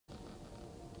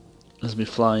As we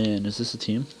fly in, is this a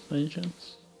team by any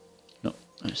chance? No,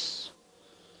 nice.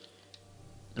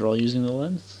 They're all using the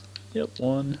lens? Yep,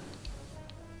 1,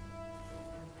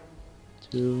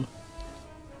 2,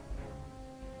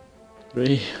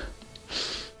 3.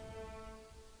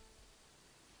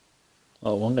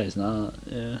 Oh, one guy's not.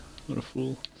 Yeah, what a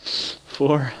fool.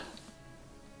 4,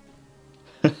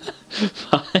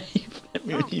 5.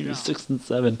 Maybe even 6 and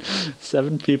 7.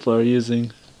 7 people are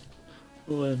using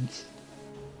the lens.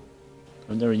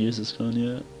 I've never used this gun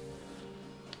yet.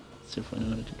 Let's see if I know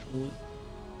how to control it.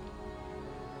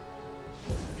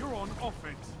 You're on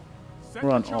offense.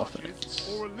 We're on offense.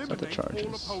 Set the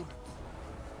charges.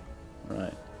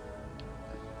 Alright.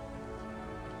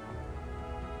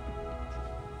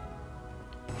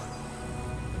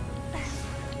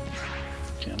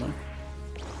 Camo.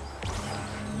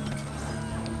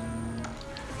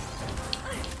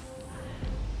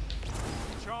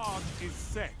 Charge is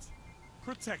set.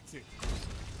 Protect it.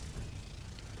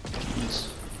 Nice.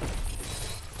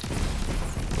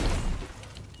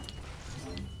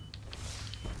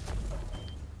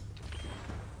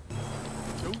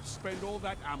 Don't spend all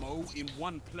that ammo in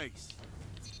one place.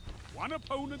 One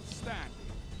opponent standing.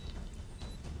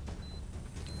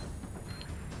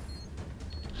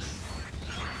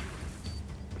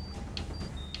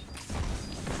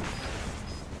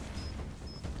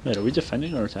 Wait, are we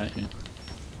defending or attacking?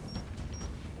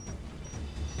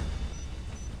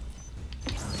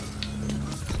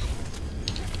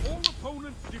 All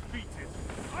opponents defeated.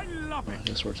 I love Oh, it. I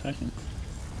guess we're attacking.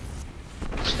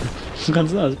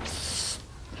 Guns nuts.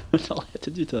 That's all I had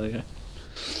to do to that guy.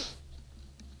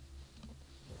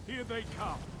 Here they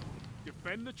come.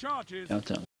 Defend the charges.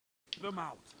 Countdown. Them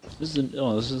out. This is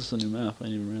this is a new map. I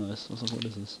didn't even realize. I was like, what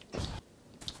is this?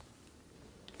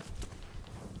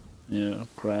 Yeah,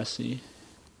 grassy.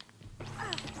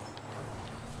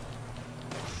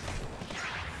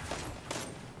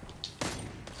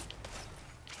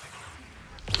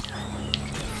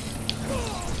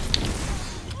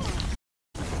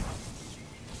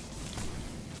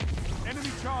 Enemy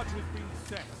charge has been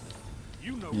set.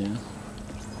 You know Yeah.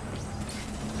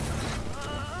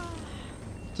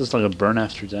 Just like a burn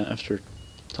after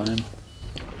time.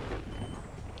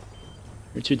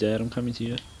 You're too dead. I'm coming to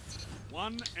you.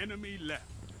 one enemy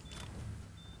left.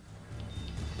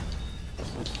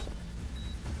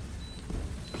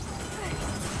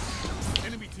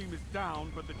 Enemy team is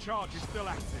down, but the charge is still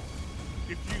active.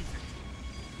 Defuse it.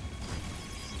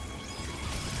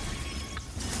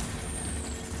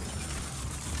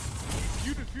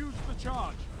 You defused the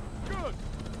charge. Good.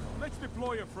 Let's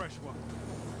deploy a fresh one.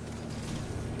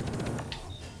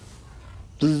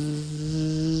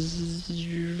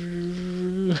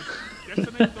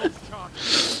 Detonate those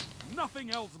charges.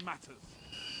 Nothing else matters.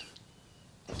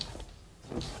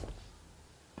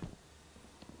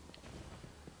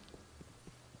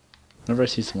 Whenever I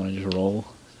see someone, I just roll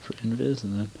for invis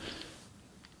and then.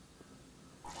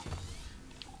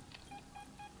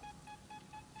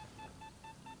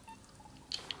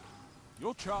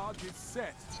 Your charge is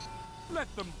set.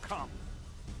 Let them come.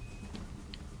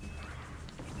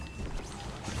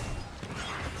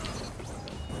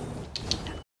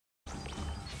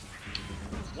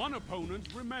 One opponent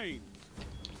remains.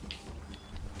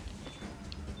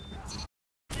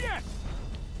 Yes!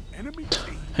 Enemy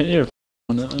team. I need a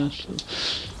on that actually.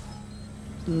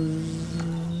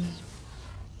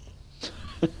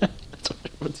 That's what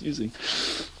everyone's using.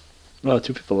 Oh,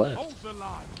 2 people left. Hold the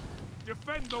line.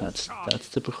 Defend those charges. That's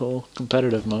typical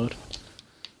competitive mode.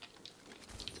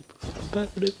 Typical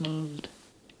competitive mode.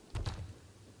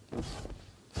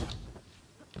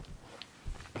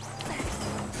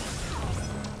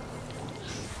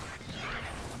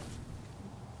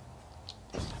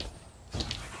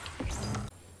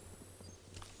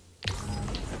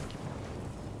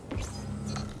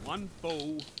 One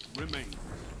foe remains.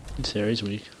 This area's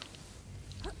weak.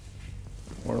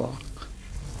 Warlock.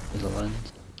 There's a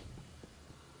lens.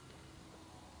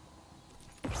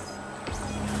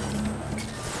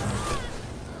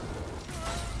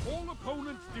 All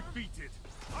opponents defeated.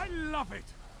 I love it.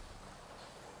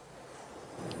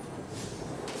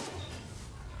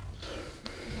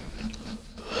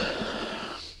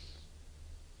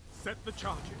 Set the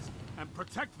charges and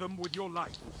protect them with your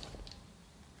life.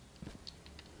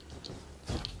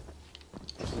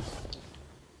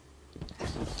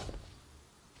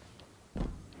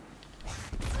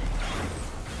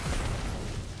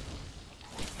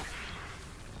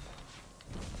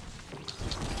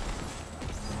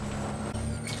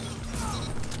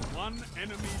 One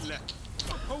enemy left.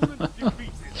 Opponent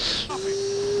defeated. Love it.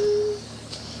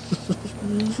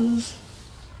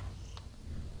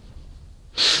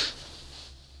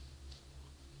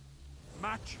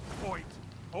 Match point.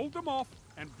 Hold them off,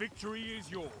 and victory is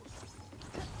yours.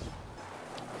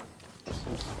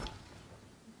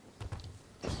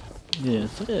 Yeah,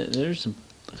 it's like there's some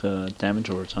damage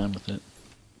over time with it.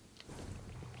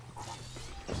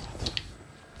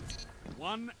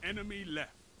 One enemy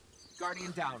left.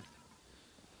 Guardian down.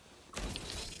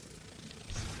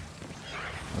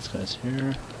 This guy's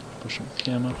here. Push him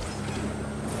camo. All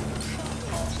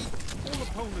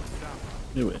opponents down.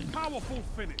 New win. Powerful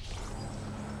finish.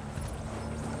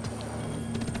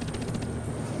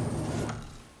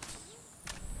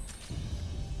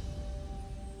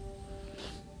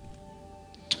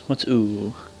 What's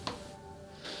ooh?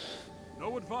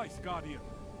 No advice, Guardian.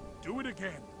 Do it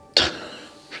again.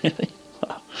 Really?